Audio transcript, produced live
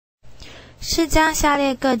是将下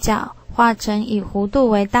列各角画成以弧度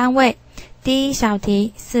为单位。第一小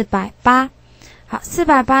题480。好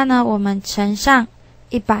，480呢，我们乘上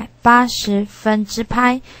180分之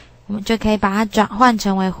拍，我们就可以把它转换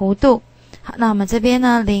成为弧度。好，那我们这边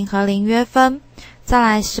呢，0和0约分，再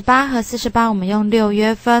来18和48，我们用6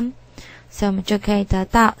约分，所以我们就可以得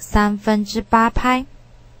到3分之8拍。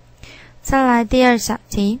再来第二小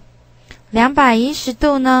题，210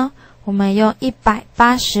度呢，我们用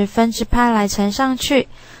180分之拍来乘上去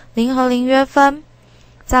，0和0约分，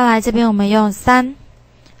再来这边我们用3，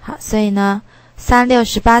好，所以呢3、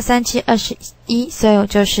6、18、3、7、21，所以我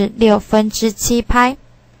就是6分之7拍。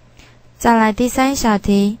再来第三小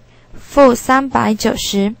题，负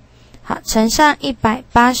390，好，乘上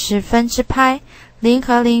180分之拍，0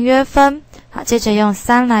和0约分，好，接着用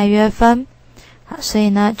3来约分，好，所以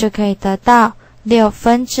呢就可以得到6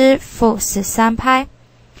分之负13拍。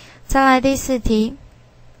再来第四题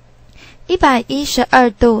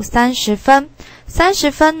，112度30分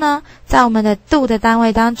，30分呢，在我们的度的单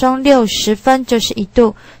位当中，60分就是1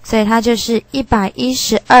度，所以它就是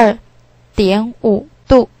112.5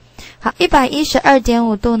度。好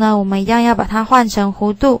，112.5度呢，我们一样要把它换成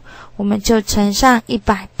弧度，我们就乘上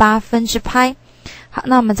180分之拍。好，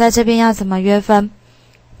那我们在这边要怎么约分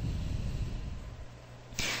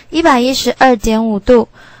？112.5度，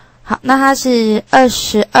好，那它是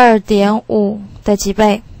22.5的几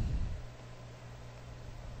倍？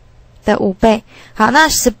的5倍。好，那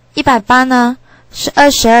180呢是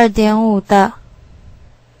22.5的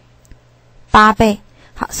8倍。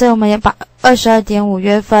好，所以我们也把22.5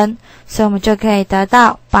约分，所以我们就可以得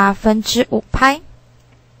到8分之5拍。